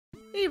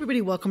Hey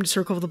everybody, welcome to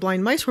Circle of the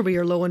Blind Mice, where we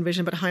are low on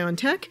vision but high on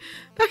tech.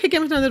 Back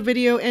again with another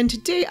video, and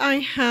today I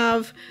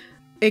have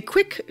a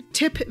quick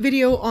tip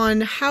video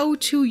on how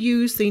to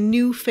use the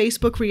new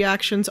Facebook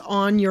reactions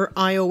on your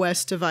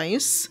iOS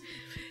device.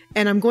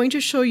 And I'm going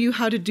to show you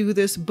how to do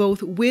this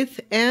both with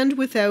and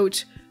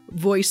without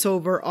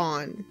VoiceOver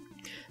on.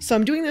 So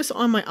I'm doing this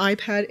on my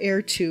iPad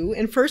Air 2,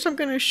 and first I'm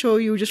going to show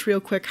you just real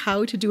quick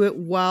how to do it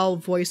while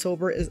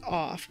VoiceOver is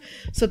off.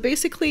 So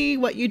basically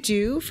what you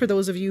do, for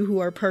those of you who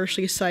are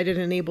partially sighted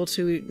and able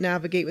to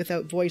navigate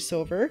without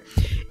VoiceOver,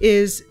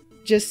 is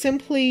just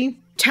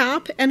simply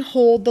tap and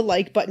hold the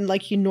like button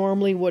like you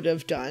normally would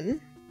have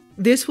done.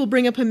 This will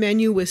bring up a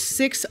menu with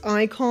 6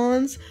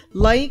 icons: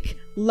 like,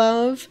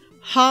 love,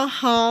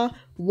 haha,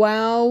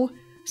 wow,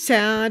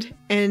 sad,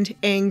 and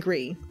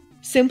angry.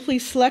 Simply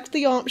select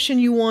the option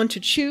you want to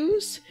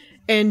choose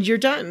and you're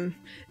done.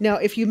 Now,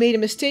 if you made a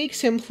mistake,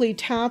 simply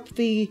tap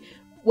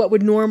what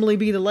would normally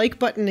be the like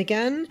button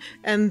again,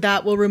 and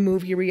that will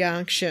remove your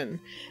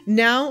reaction.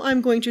 Now I'm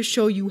going to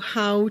show you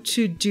how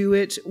to do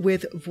it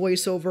with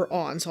VoiceOver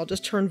on. So I'll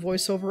just turn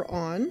VoiceOver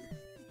on.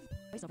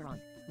 VoiceOver on.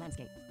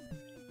 Landscape.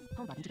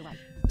 Home button to the right.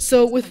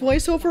 So with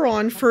VoiceOver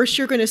on, first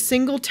you're going to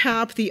single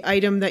tap the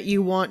item that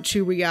you want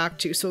to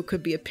react to. So it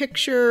could be a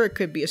picture, it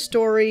could be a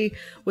story,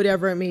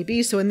 whatever it may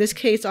be. So in this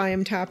case, I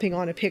am tapping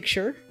on a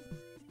picture.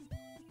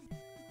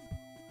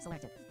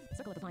 Selected.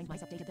 Circle of the Blind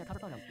Mice updated their cover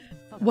photo.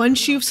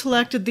 Once you've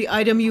selected the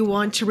item you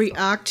want to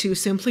react to,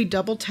 simply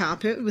double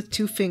tap it with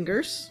 2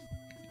 fingers.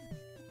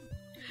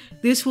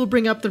 This will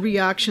bring up the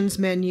reactions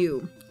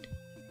menu.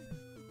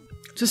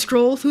 To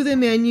scroll through the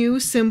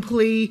menu,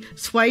 simply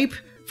swipe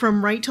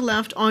from right to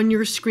left on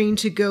your screen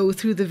to go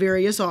through the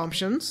various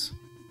options.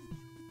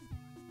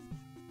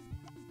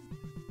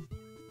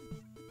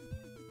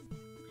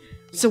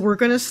 So we're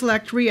going to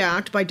select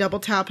React by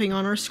double tapping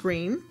on our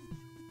screen.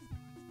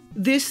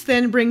 This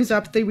then brings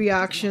up the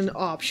reaction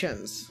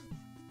options.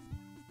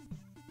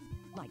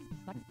 Like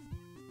button.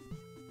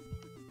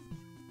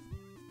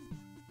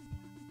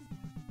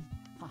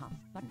 Haha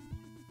button.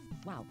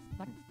 Wow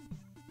button.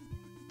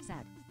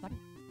 Sad button.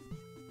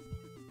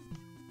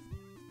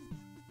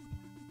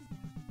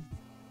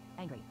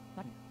 Angry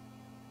button.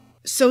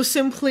 So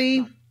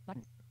simply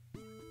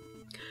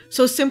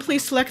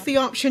select the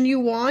option you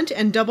want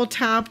and double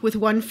tap with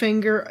 1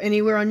 finger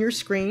anywhere on your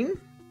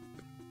screen.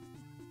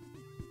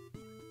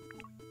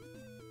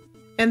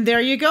 And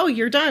there you go,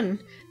 you're done.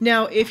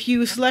 Now, if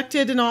you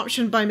selected an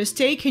option by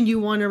mistake and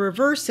you want to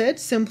reverse it,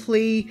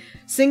 simply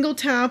single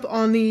tap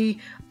on the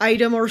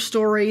item or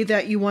story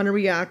that you want to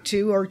react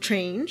to or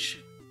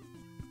change.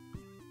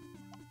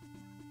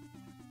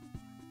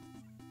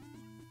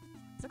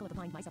 Circle of the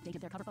Blind Mice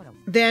updated their cover photo.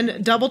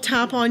 Then double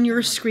tap on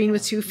your screen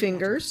with 2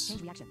 fingers.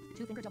 Change reaction.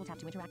 2-finger double tap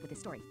to interact with this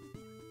story.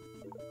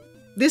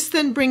 This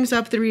then brings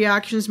up the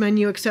reactions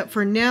menu, except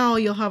for now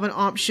you'll have an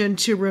option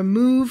to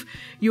remove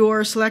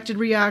your selected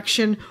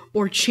reaction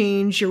or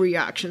change your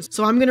reactions.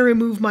 So I'm going to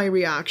remove my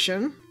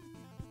reaction.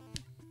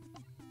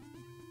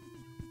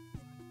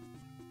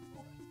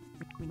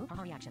 Remove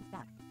haha reaction.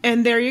 Back.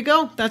 And there you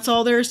go. That's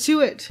all there is to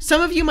it.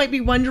 Some of you might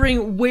be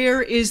wondering,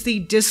 where is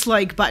the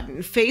dislike button?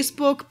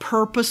 Facebook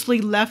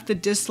purposely left the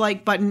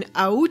dislike button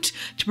out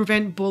to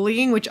prevent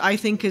bullying, which I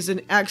think is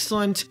an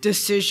excellent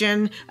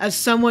decision. As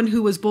someone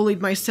who was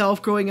bullied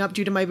myself growing up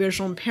due to my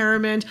visual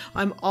impairment,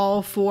 I'm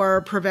all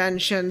for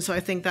prevention, so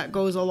I think that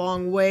goes a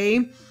long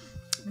way.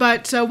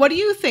 But what do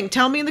you think?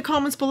 Tell me in the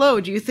comments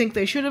below. Do you think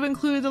they should have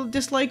included the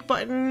dislike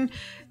button?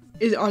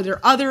 Are there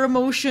other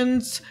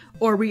emotions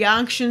or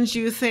reactions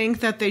you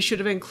think that they should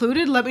have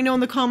included? Let me know in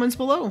the comments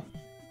below.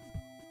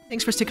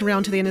 Thanks for sticking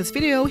around to the end of this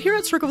video. Here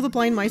at Circle of the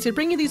Blind Mice, I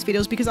bring you these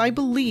videos because I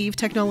believe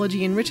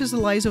technology enriches the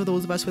lives of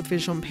those of us with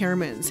visual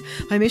impairments.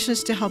 My mission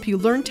is to help you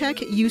learn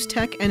tech, use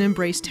tech, and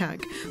embrace tech.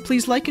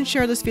 Please like and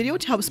share this video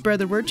to help spread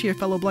the word to your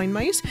fellow blind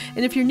mice.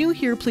 And if you're new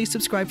here, please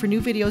subscribe for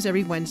new videos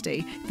every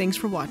Wednesday. Thanks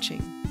for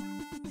watching.